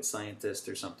some rocket scientist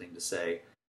or something to say,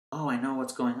 oh, I know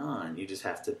what's going on. You just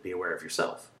have to be aware of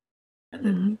yourself, and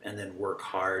then Hmm. and then work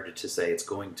hard to say it's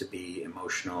going to be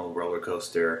emotional roller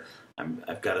coaster.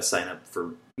 I've got to sign up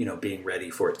for being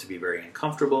ready for it to be very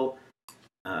uncomfortable.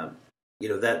 Um,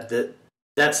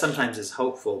 that sometimes is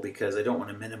hopeful, because I don't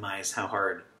want to minimize how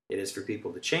hard it is for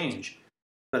people to change,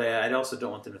 but I also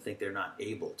don't want them to think they're not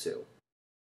able to.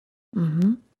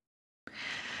 Hmm.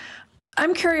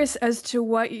 I'm curious as to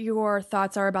what your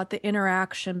thoughts are about the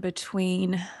interaction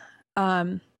between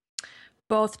um,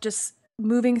 both just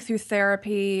moving through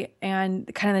therapy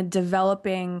and kind of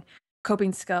developing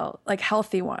coping skill, like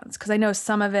healthy ones. Because I know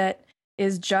some of it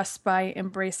is just by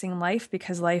embracing life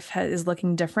because is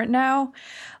looking different now.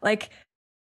 Like,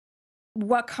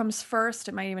 what comes first?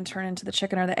 It might even turn into the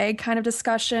chicken or the egg kind of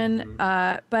discussion.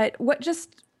 Mm-hmm. But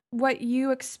what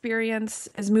you experience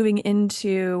is moving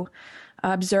into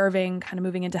observing, kind of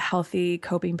moving into healthy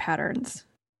coping patterns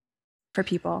for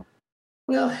people.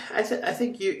 Well, I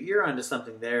think you're onto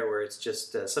something there, where it's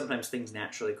just sometimes things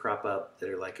naturally crop up that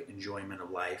are like enjoyment of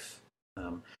life.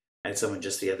 I had someone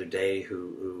just the other day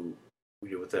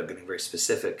without getting very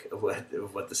specific of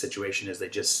what the situation is, they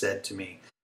just said to me,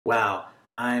 "Wow,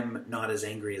 I'm not as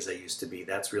angry as I used to be.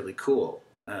 That's really cool."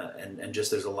 And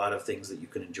just there's a lot of things that you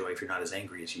can enjoy if you're not as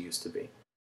angry as you used to be.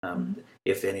 Mm-hmm.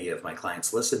 If any of my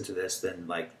clients listen to this, then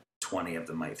like 20 of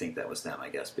them might think that was them, I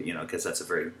guess. But because that's a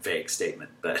very vague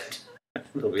statement. But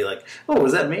they'll be like, "Oh,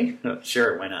 was that me?" Oh,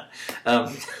 sure, why not?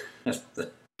 Um,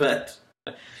 but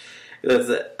that's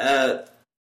it.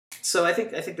 So I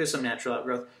think there's some natural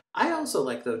outgrowth. I also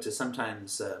like, though, to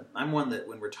sometimes I'm one that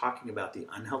when we're talking about the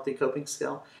unhealthy coping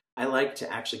skill, I like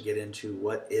to actually get into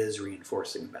what is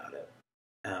reinforcing about it.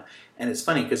 Uh, and it's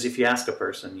funny, because if you ask a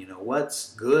person,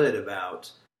 what's good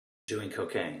about doing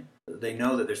cocaine, they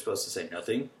know that they're supposed to say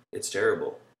nothing. It's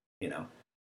terrible, you know.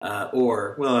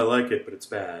 Or, well, I like it, but it's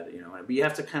bad, But you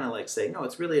have to kind of like say, no,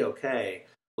 it's really okay.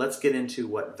 Let's get into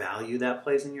what value that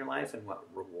plays in your life and what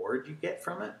reward you get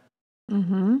from it.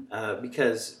 Mm-hmm.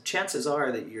 Because chances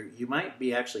are that you might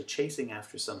be actually chasing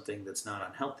after something that's not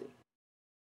unhealthy.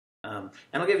 And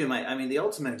I'll give you the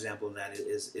ultimate example of that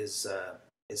is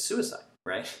suicide,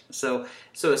 right? So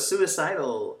a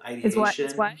suicidal Is what?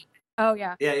 ideation, Oh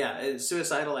yeah. yeah,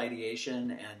 suicidal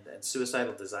ideation and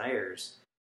suicidal desires,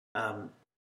 um,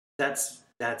 that's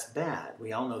bad.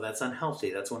 We all know that's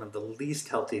unhealthy. That's one of the least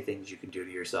healthy things you can do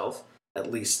to yourself,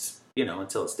 at least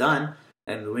until it's done.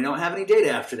 And we don't have any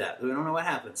data after that. We don't know what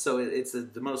happens. So it's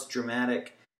the most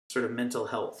dramatic sort of mental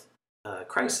health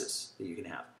crisis that you can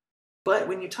have. But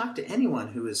when you talk to anyone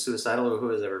who is suicidal or who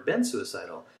has ever been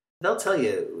suicidal, they'll tell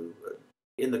you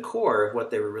in the core of what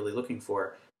they were really looking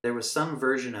for, there was some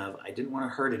version of, I didn't want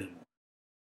to hurt anymore.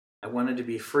 I wanted to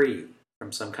be free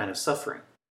from some kind of suffering.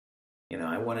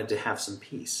 I wanted to have some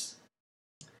peace.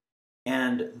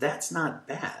 And that's not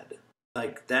bad.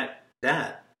 Like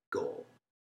that goal.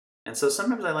 And so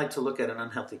sometimes I like to look at an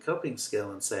unhealthy coping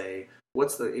skill and say,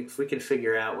 if we can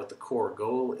figure out what the core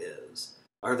goal is,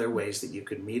 are there ways that you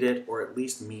could meet it, or at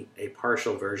least meet a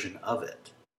partial version of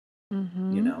it? You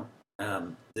Mm-hmm. know,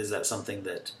 is that something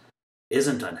that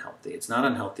isn't unhealthy? It's not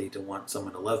unhealthy to want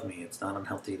someone to love me. It's not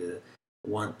unhealthy to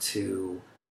want to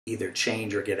either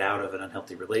change or get out of an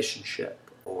unhealthy relationship,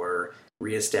 or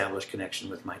reestablish connection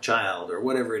with my child, or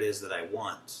whatever it is that I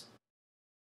want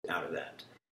out of that.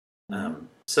 Mm-hmm.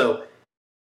 So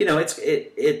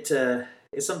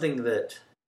it's something that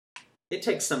it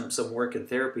takes some work and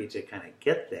therapy to kind of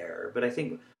get there. But I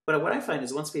think But what I find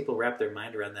is once people wrap their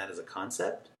mind around that as a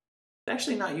concept, it's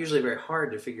actually not usually very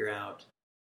hard to figure out,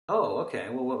 oh, okay,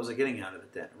 well, what was I getting out of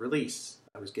it then? Release.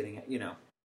 I was getting,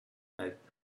 the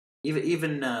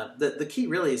key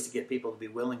really is to get people to be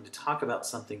willing to talk about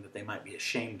something that they might be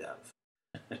ashamed of.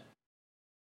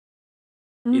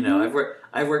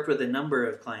 I've worked with a number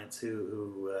of clients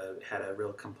who had a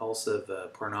real compulsive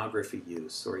pornography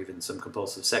use, or even some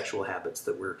compulsive sexual habits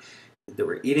that were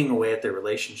eating away at their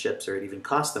relationships, or it even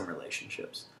cost them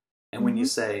relationships. And when you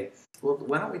say, well,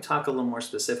 why don't we talk a little more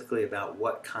specifically about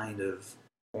what kind of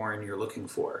porn you're looking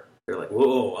for? They're like,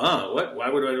 whoa, what? Why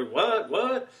would I?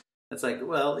 What? It's like,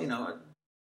 well,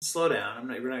 slow down.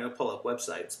 We're not going to pull up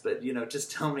websites, but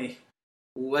just tell me,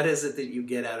 what is it that you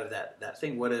get out of that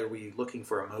thing? What are we looking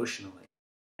for emotionally?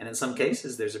 And in some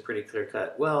cases, there's a pretty clear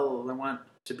cut, well, I want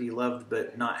to be loved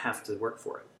but not have to work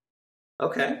for it.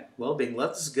 Okay, well, being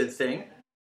loved is a good thing.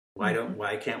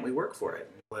 Why can't we work for it?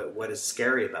 What is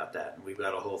scary about that? And we've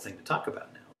got a whole thing to talk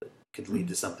about now that could lead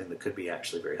to something that could be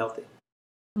actually very healthy.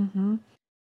 Mm-hmm.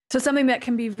 So something that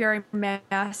can be very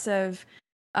massive,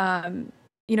 you're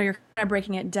kind of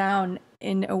breaking it down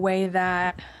in a way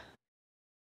that,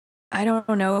 I don't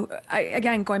know.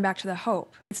 Again, going back to the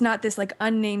hope, it's not this like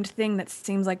unnamed thing that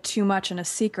seems like too much and a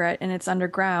secret and it's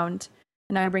underground.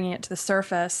 And I'm bringing it to the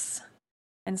surface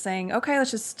and saying, okay,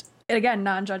 let's just, again,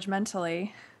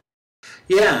 non-judgmentally.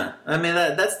 Yeah, I mean,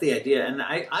 that's the idea. And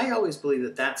I always believe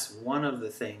that that's one of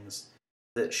the things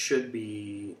that should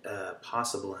be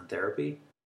possible in therapy,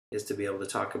 is to be able to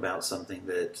talk about something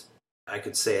that I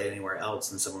could say it anywhere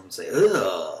else and someone would say,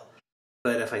 ugh.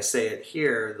 But if I say it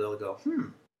here, they'll go,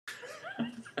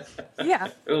 Yeah.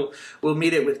 We'll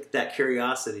meet it with that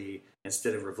curiosity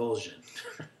instead of revulsion.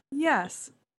 Yes.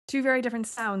 Two very different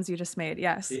sounds you just made.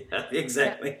 Yes. Yeah,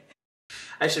 exactly. Yeah.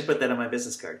 I should put that on my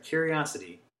business card.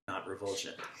 Curiosity, not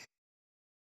revulsion.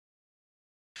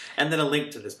 And then a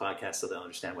link to this podcast so they'll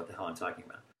understand what the hell I'm talking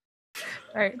about.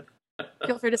 All right.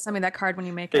 Feel free to send me that card when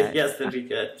you make it. Yes, that'd be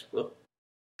good. We'll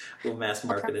mass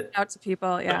market it out to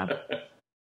people. Yeah.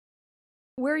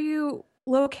 Where are you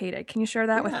located? Can you share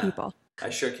that with people? I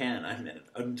sure can. I'm in an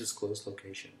undisclosed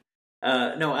location.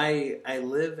 No, I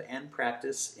live and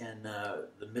practice in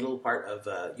the middle part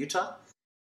of Utah,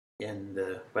 in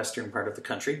the western part of the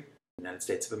country, United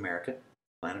States of America,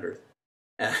 planet Earth.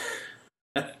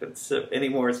 So any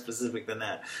more specific than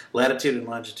that, latitude and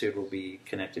longitude will be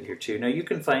connected here too. Now you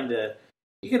can find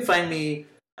me.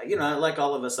 Like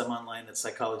all of us, I'm online at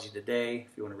Psychology Today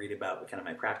if you want to read about kind of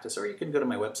my practice, or you can go to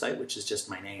my website, which is just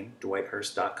my name,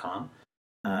 dwighthurst.com.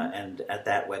 And at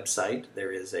that website,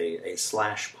 there is a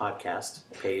 /podcast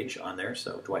page on there.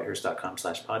 So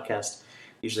dwighthurst.com/podcast.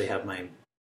 Usually have my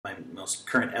most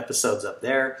current episodes up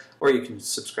there, or you can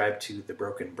subscribe to The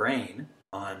Broken Brain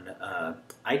on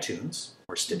iTunes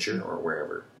or Stitcher or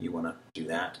wherever you want to do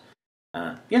that.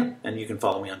 And you can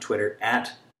follow me on Twitter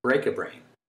at Breakabrain.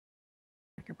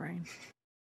 Breakabrain.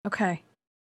 Okay.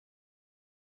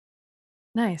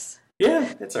 Nice.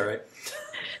 Yeah, it's all right.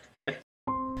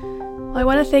 Well, I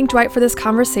want to thank Dwight for this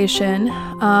conversation,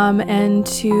 and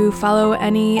to follow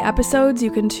any episodes,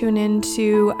 you can tune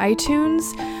into iTunes,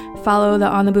 follow the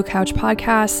On the Boo Couch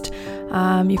podcast.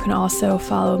 You can also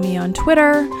follow me on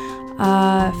Twitter,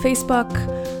 Facebook,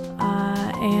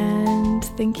 and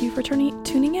thank you for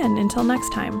tuning in. Until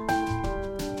next time.